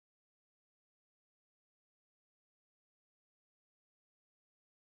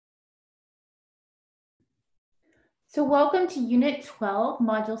So welcome to Unit 12,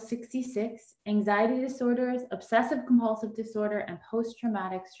 Module 66, Anxiety Disorders, Obsessive-Compulsive Disorder, and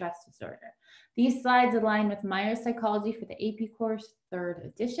Post-Traumatic Stress Disorder. These slides align with Myers Psychology for the AP course, 3rd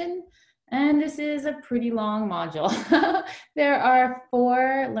edition, and this is a pretty long module. There are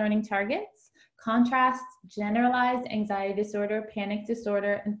 4 learning targets: contrast, generalized anxiety disorder, panic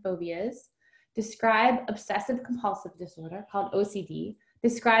disorder, and phobias. Describe obsessive-compulsive disorder, called OCD.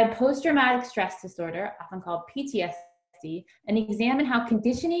 Describe post-traumatic stress disorder, often called PTSD, and examine how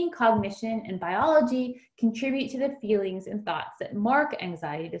conditioning, cognition, and biology contribute to the feelings and thoughts that mark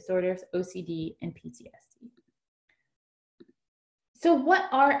anxiety disorders, OCD, and PTSD. So what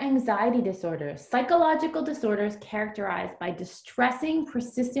are anxiety disorders? Psychological disorders characterized by distressing,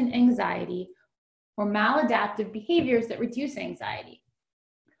 persistent anxiety or maladaptive behaviors that reduce anxiety.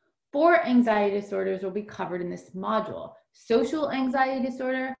 4 anxiety disorders will be covered in this module: social anxiety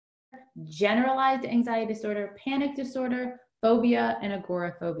disorder, generalized anxiety disorder, panic disorder, phobia, and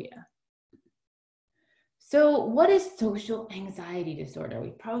agoraphobia. So what is social anxiety disorder?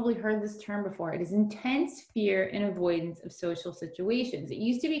 We've probably heard this term before. It is intense fear and avoidance of social situations. It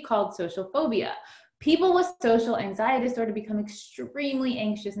used to be called social phobia. People with social anxiety disorder become extremely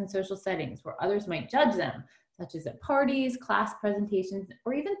anxious in social settings where others might judge them, such as at parties, class presentations,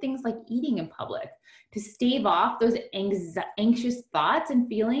 or even things like eating in public. To stave off those anxious thoughts and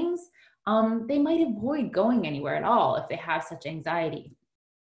feelings, they might avoid going anywhere at all if they have such anxiety.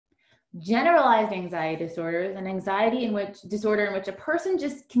 Generalized anxiety disorder is an anxiety disorder in which a person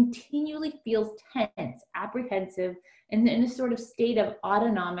just continually feels tense, apprehensive, and in a sort of state of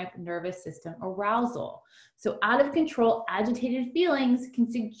autonomic nervous system arousal. So out of control, agitated feelings can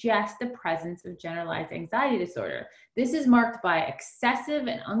suggest the presence of generalized anxiety disorder. This is marked by excessive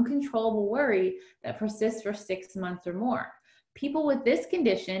and uncontrollable worry that persists for 6 months or more. People with this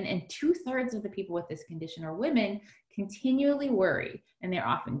condition, and 2/3 of the people with this condition are women, continually worry, and they're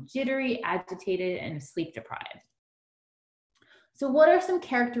often jittery, agitated, and sleep deprived. So what are some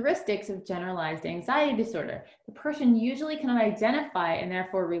characteristics of generalized anxiety disorder? The person usually cannot identify and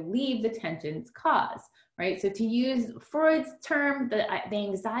therefore relieve the tensions caused, right? So to use Freud's term, the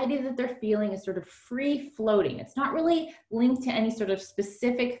anxiety that they're feeling is sort of free floating. It's not really linked to any sort of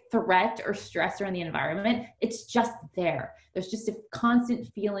specific threat or stressor in the environment. It's just there. There's just a constant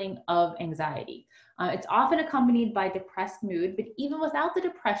feeling of anxiety. It's often accompanied by depressed mood, but even without the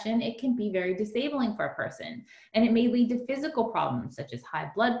depression, it can be very disabling for a person. And it may lead to physical problems such as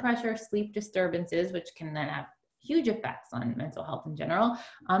high blood pressure, sleep disturbances, which can then have huge effects on mental health in general,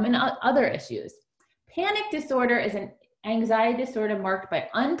 and other issues. Panic disorder is an anxiety disorder marked by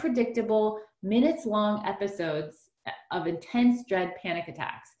unpredictable, minutes-long episodes of intense dread panic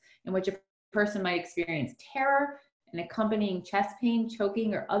attacks in which a person might experience terror and accompanying chest pain,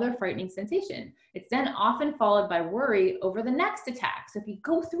 choking, or other frightening sensation. It's then often followed by worry over the next attack. So if you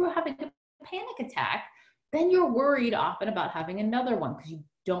go through having a panic attack, then you're worried often about having another one because you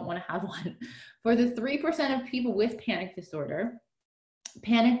don't want to have one. For the 3% of people with panic disorder,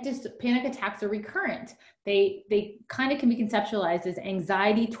 panic attacks are recurrent. They kind of can be conceptualized as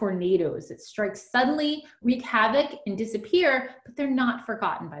anxiety tornadoes that strike suddenly, wreak havoc, and disappear, but they're not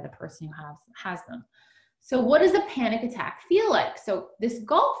forgotten by the person who has them. So what does a panic attack feel like? So this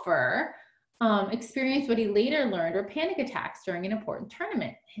golfer experienced what he later learned were panic attacks during an important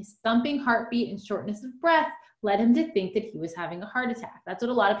tournament. His thumping heartbeat and shortness of breath led him to think that he was having a heart attack. That's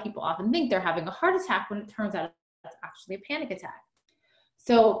what a lot of people often think, they're having a heart attack, when it turns out it's actually a panic attack.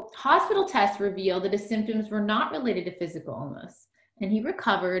 So hospital tests revealed that his symptoms were not related to physical illness, and he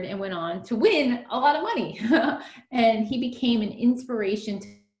recovered and went on to win a lot of money. And he became an inspiration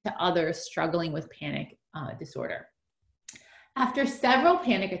to others struggling with panic disorder. After several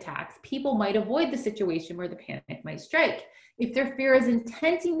panic attacks, people might avoid the situation where the panic might strike. If their fear is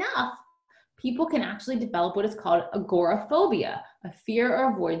intense enough, people can actually develop what is called agoraphobia, a fear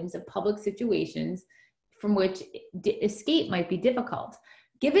or avoidance of public situations from which escape might be difficult.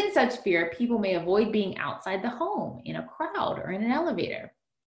 Given such fear, people may avoid being outside the home, in a crowd, or in an elevator.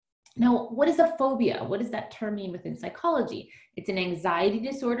 Now, what is a phobia? What does that term mean within psychology? It's an anxiety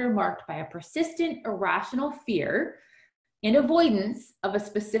disorder marked by a persistent, irrational fear and avoidance of a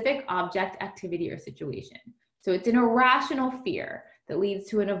specific object, activity, or situation. So it's an irrational fear that leads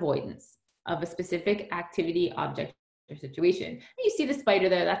to an avoidance of a specific activity, object, or situation. You see the spider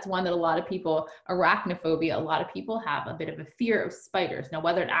there, that's one that a lot of people, arachnophobia, a lot of people have a bit of a fear of spiders. Now,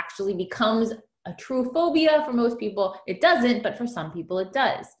 whether it actually becomes a true phobia for most people, it doesn't, but for some people it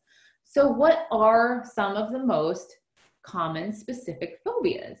does. So what are some of the most common specific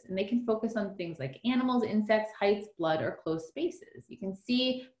phobias? And they can focus on things like animals, insects, heights, blood, or closed spaces. You can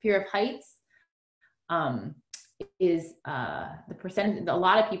see fear of heights is the percentage. A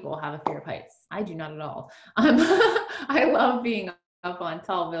lot of people have a fear of heights. I do not at all. I love being up on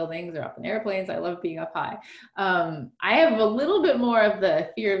tall buildings or up in airplanes. I love being up high. I have a little bit more of the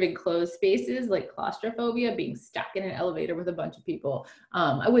fear of enclosed spaces, like claustrophobia, being stuck in an elevator with a bunch of people.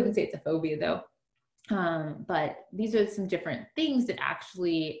 I wouldn't say it's a phobia though. But these are some different things that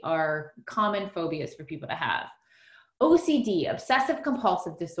actually are common phobias for people to have. OCD,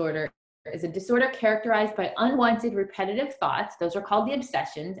 obsessive-compulsive disorder, is a disorder characterized by unwanted repetitive thoughts. Those are called the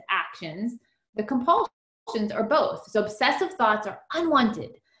obsessions, actions. The compulsions are both. So obsessive thoughts are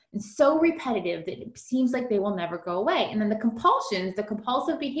unwanted and so repetitive that it seems like they will never go away. And then the compulsions, the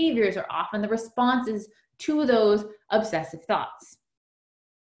compulsive behaviors, are often the responses to those obsessive thoughts.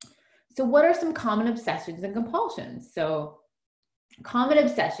 So what are some common obsessions and compulsions? So common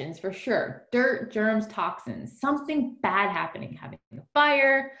obsessions, for sure: dirt, germs, toxins, something bad happening, having a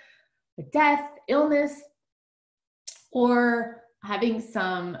fire, a death, illness, or having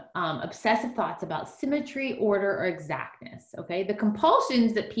some obsessive thoughts about symmetry, order, or exactness, okay? The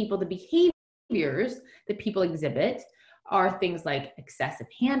compulsions that people, the behaviors that people exhibit are things like excessive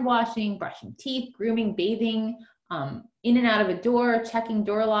hand washing, brushing teeth, grooming, bathing, in and out of a door, checking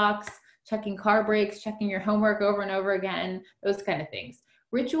door locks, checking car brakes, checking your homework over and over again, those kind of things.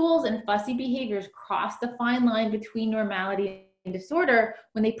 Rituals and fussy behaviors cross the fine line between normality and disorder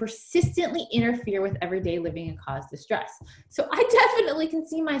when they persistently interfere with everyday living and cause distress. So I definitely can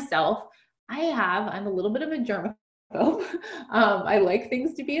see myself. I'm a little bit of a germaphobe. I like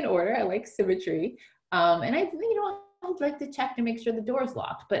things to be in order. I like symmetry. And I'd like to check to make sure the door is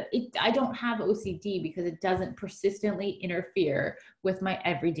locked, but I don't have OCD because it doesn't persistently interfere with my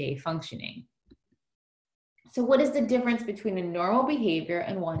everyday functioning. So what is the difference between a normal behavior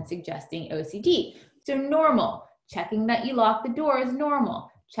and one suggesting OCD? So normal, checking that you lock the door is normal.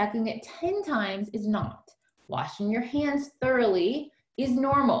 Checking it 10 times is not. Washing your hands thoroughly is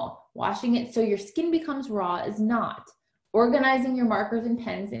normal. Washing it so your skin becomes raw is not. Organizing your markers and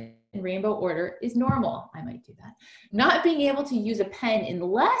pens in rainbow order is normal. I might do that. Not being able to use a pen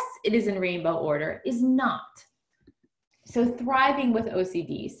unless it is in rainbow order is not. So thriving with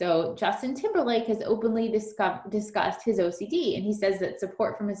OCD. So Justin Timberlake has openly discussed his OCD, and he says that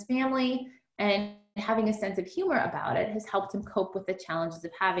support from his family and having a sense of humor about it has helped him cope with the challenges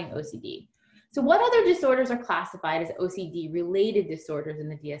of having OCD. So what other disorders are classified as OCD-related disorders in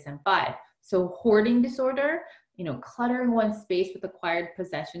the DSM-5? So hoarding disorder, cluttering one's space with acquired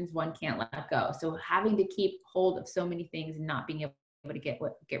possessions one can't let go. So having to keep hold of so many things and not being able to get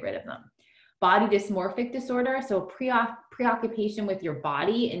rid of them. Body dysmorphic disorder, so preoccupation with your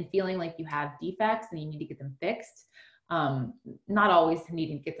body and feeling like you have defects and you need to get them fixed. Not always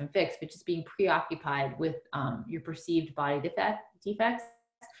needing to get them fixed, but just being preoccupied with your perceived body defects.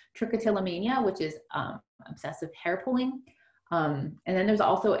 Trichotillomania, which is obsessive hair pulling. And then there's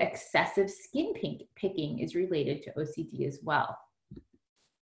also excessive skin picking is related to OCD as well.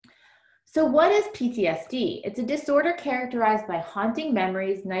 So what is PTSD? It's a disorder characterized by haunting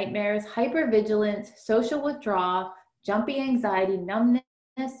memories, nightmares, hypervigilance, social withdrawal, jumpy anxiety, numbness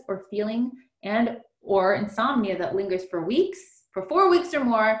or feeling, or insomnia that lingers for 4 weeks or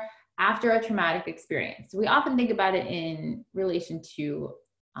more after a traumatic experience. So we often think about it in relation to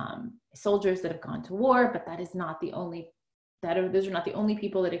soldiers that have gone to war, but those are not the only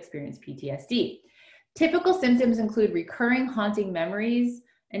people that experience PTSD. Typical symptoms include recurring haunting memories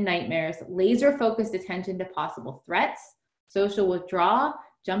and nightmares, laser-focused attention to possible threats, social withdrawal,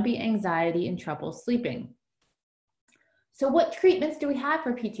 jumpy anxiety, and trouble sleeping. So what treatments do we have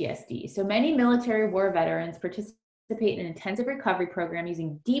for PTSD? So many military war veterans participate in an intensive recovery program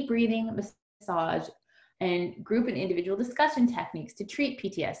using deep breathing, massage, and group and individual discussion techniques to treat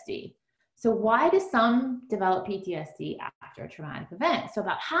PTSD. So why do some develop PTSD after a traumatic event? So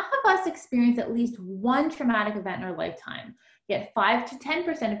about half of us experience at least one traumatic event in our lifetime, yet 5 to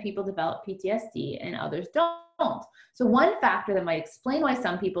 10% of people develop PTSD and others don't. So one factor that might explain why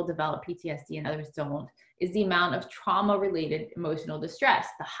some people develop PTSD and others don't is the amount of trauma-related emotional distress.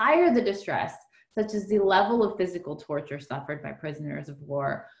 The higher the distress, such as the level of physical torture suffered by prisoners of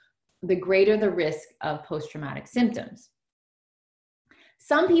war, the greater the risk of post-traumatic symptoms.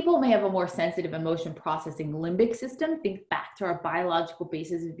 Some people may have a more sensitive emotion processing limbic system. Think back to our biological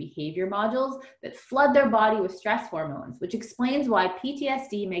basis of behavior modules that flood their body with stress hormones, which explains why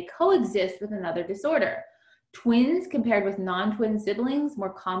PTSD may coexist with another disorder. Twins compared with non-twin siblings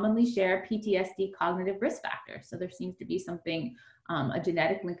more commonly share PTSD cognitive risk factors. So there seems to be something, a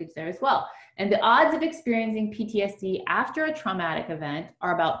genetic linkage there as well. And the odds of experiencing PTSD after a traumatic event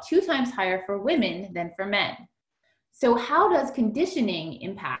are about 2 times higher for women than for men. So how does conditioning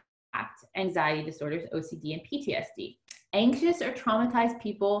impact anxiety disorders, OCD, and PTSD. Anxious or traumatized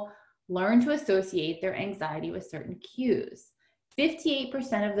people learn to associate their anxiety with certain cues.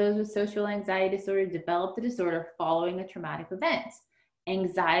 58% of those with social anxiety disorder develop the disorder following a traumatic event.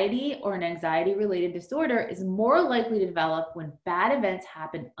 Anxiety or an anxiety-related disorder is more likely to develop when bad events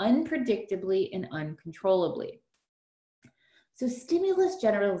happen unpredictably and uncontrollably. So stimulus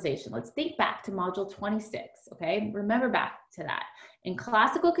generalization, let's think back to module 26, okay? Remember back to that. In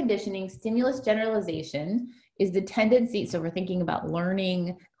classical conditioning, stimulus generalization is the tendency, so we're thinking about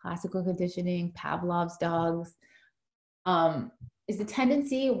learning, classical conditioning, Pavlov's dogs, is the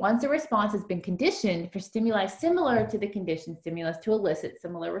tendency, once a response has been conditioned for stimuli similar to the conditioned stimulus, to elicit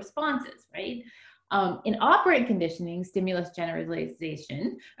similar responses, right? In operant conditioning, stimulus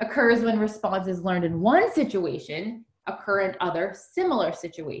generalization occurs when responses learned in one situation occur in other similar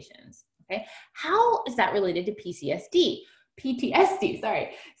situations, okay? How is that related to PTSD,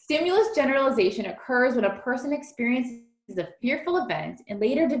 sorry. Stimulus generalization occurs when a person experiences a fearful event and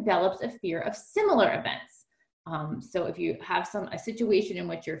later develops a fear of similar events. So if you have a situation in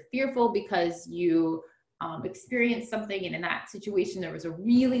which you're fearful because you experienced something, and in that situation there was a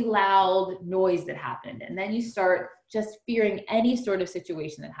really loud noise that happened, and then you start just fearing any sort of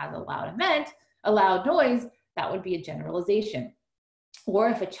situation that has a loud event, a loud noise, that would be a generalization. Or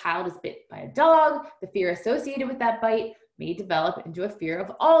if a child is bit by a dog, the fear associated with that bite may develop into a fear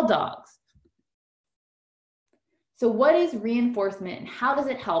of all dogs. So what is reinforcement and how does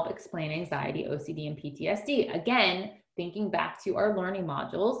it help explain anxiety, OCD, and PTSD? Again, thinking back to our learning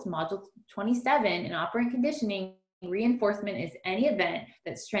modules, module 27 in operant conditioning, reinforcement is any event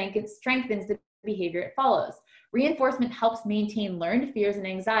that strengthens the behavior it follows. Reinforcement helps maintain learned fears and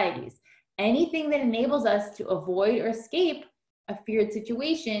anxieties. Anything that enables us to avoid or escape a feared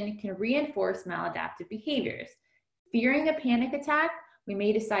situation can reinforce maladaptive behaviors. Fearing a panic attack, we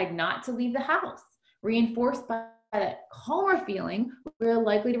may decide not to leave the house. Reinforced by that calmer feeling, we're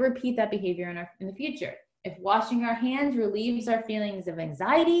likely to repeat that behavior in the future. If washing our hands relieves our feelings of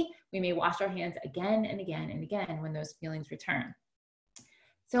anxiety, we may wash our hands again and again and again when those feelings return.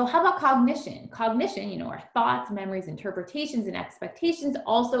 So how about cognition? Cognition, our thoughts, memories, interpretations, and expectations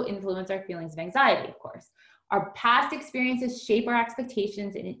also influence our feelings of anxiety, of course. Our past experiences shape our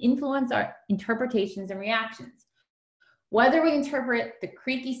expectations and influence our interpretations and reactions. Whether we interpret the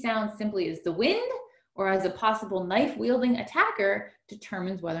creaky sound simply as the wind or as a possible knife-wielding attacker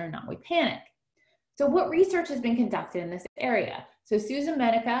determines whether or not we panic. So what research has been conducted in this area? So Susan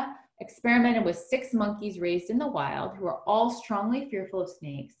Menica experimented with 6 monkeys raised in the wild who are all strongly fearful of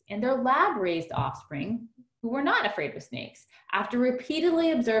snakes, and their lab-raised offspring who were not afraid of snakes. After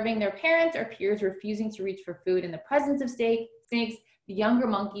repeatedly observing their parents or peers refusing to reach for food in the presence of snakes, the younger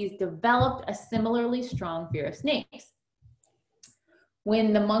monkeys developed a similarly strong fear of snakes.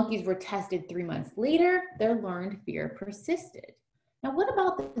 When the monkeys were tested 3 months later, their learned fear persisted. Now, what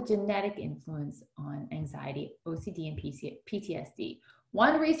about the genetic influence on anxiety, OCD, and PTSD?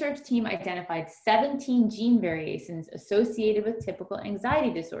 One research team identified 17 gene variations associated with typical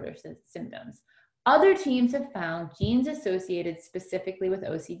anxiety disorder symptoms. Other teams have found genes associated specifically with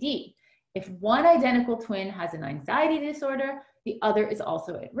OCD. If one identical twin has an anxiety disorder, the other is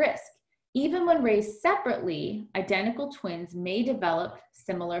also at risk. Even when raised separately, identical twins may develop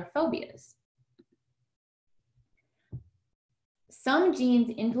similar phobias. Some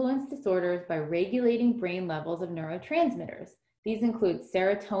genes influence disorders by regulating brain levels of neurotransmitters. These include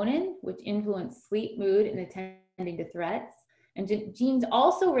serotonin, which influence sleep, mood, and attending to threats. And genes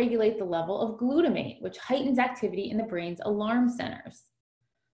also regulate the level of glutamate, which heightens activity in the brain's alarm centers.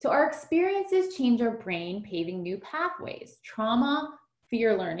 So our experiences change our brain, paving new pathways. Traumatic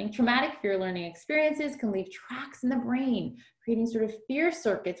fear learning experiences can leave tracks in the brain, creating sort of fear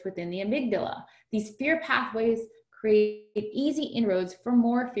circuits within the amygdala. These fear pathways create easy inroads for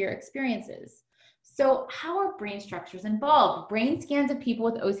more fear experiences. So how are brain structures involved? Brain scans of people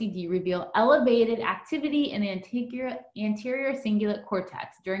with OCD reveal elevated activity in the anterior cingulate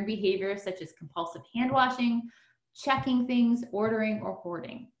cortex during behaviors such as compulsive hand washing, checking things, ordering, or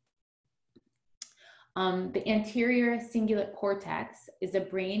hoarding. The anterior cingulate cortex is a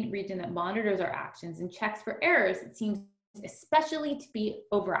brain region that monitors our actions and checks for errors. It seems especially to be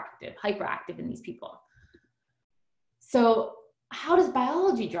overactive, hyperactive in these people. So how does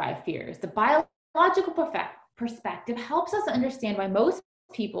biology drive fears? The biological perspective helps us understand why most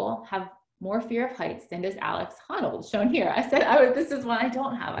people have more fear of heights than does Alex Honnold, shown here. I said, this is one I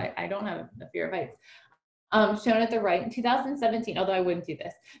don't have. I don't have a fear of heights. Shown at the right in 2017, although I wouldn't do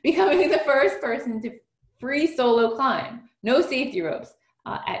this, becoming the first person to free solo climb, no safety ropes,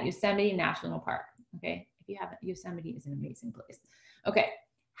 at Yosemite National Park. Okay, if you haven't, Yosemite is an amazing place. Okay,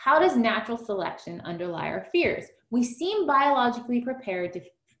 How does natural selection underlie our fears? We seem biologically prepared to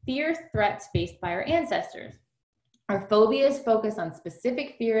fear threats faced by our ancestors. Our phobias focus on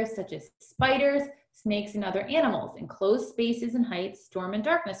specific fears such as spiders, snakes, and other animals, enclosed spaces and heights, storm and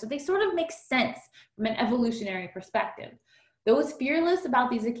darkness. So they sort of make sense from an evolutionary perspective. Those fearless about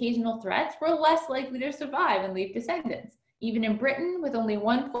these occasional threats were less likely to survive and leave descendants. Even in Britain, with only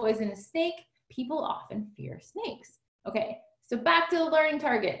one poisonous snake, people often fear snakes. Okay, so back to the learning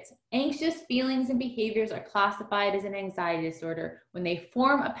targets. Anxious feelings and behaviors are classified as an anxiety disorder when they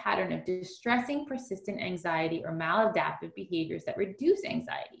form a pattern of distressing, persistent anxiety or maladaptive behaviors that reduce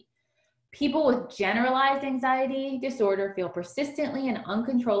anxiety. People with generalized anxiety disorder feel persistently and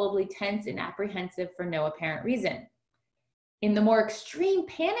uncontrollably tense and apprehensive for no apparent reason. In the more extreme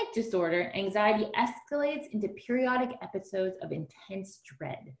panic disorder, anxiety escalates into periodic episodes of intense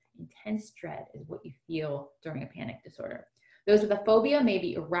dread. Intense dread is what you feel during a panic disorder. Those with a phobia may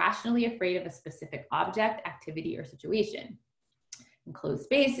be irrationally afraid of a specific object, activity, or situation. Enclosed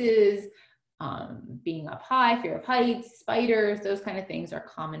spaces, being up high, fear of heights, spiders, those kind of things are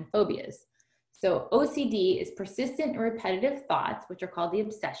common phobias. So OCD is persistent and repetitive thoughts, which are called the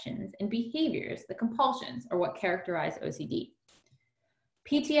obsessions, and behaviors, the compulsions, are what characterize OCD.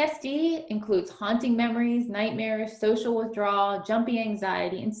 PTSD includes haunting memories, nightmares, social withdrawal, jumpy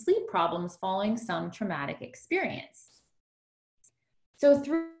anxiety, and sleep problems following some traumatic experience. So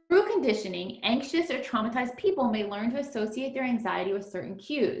through conditioning, anxious or traumatized people may learn to associate their anxiety with certain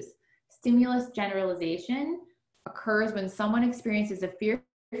cues. Stimulus generalization occurs when someone experiences a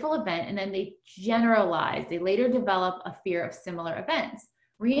fearful event and then they generalize. They later develop a fear of similar events.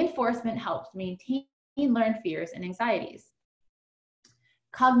 Reinforcement helps maintain learned fears and anxieties.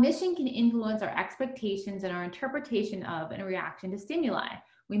 Cognition can influence our expectations and our interpretation of and reaction to stimuli.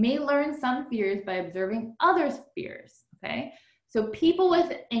 We may learn some fears by observing others' fears, okay? So people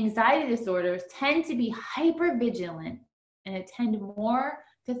with anxiety disorders tend to be hypervigilant and attend more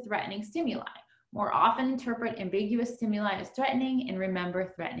to threatening stimuli, more often interpret ambiguous stimuli as threatening and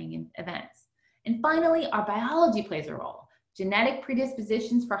remember threatening events. And finally, our biology plays a role. Genetic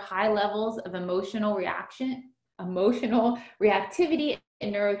predispositions for high levels of emotional reactivity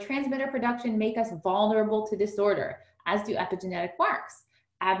and neurotransmitter production make us vulnerable to disorder, as do epigenetic marks.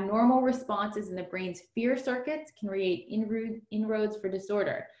 Abnormal responses in the brain's fear circuits can create inroads for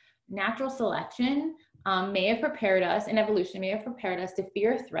disorder. Natural selection may have prepared us, and evolution may have prepared us to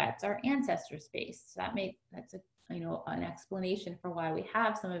fear threats our ancestors faced. So that's an explanation for why we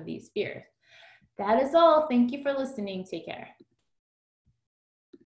have some of these fears. That is all. Thank you for listening. Take care.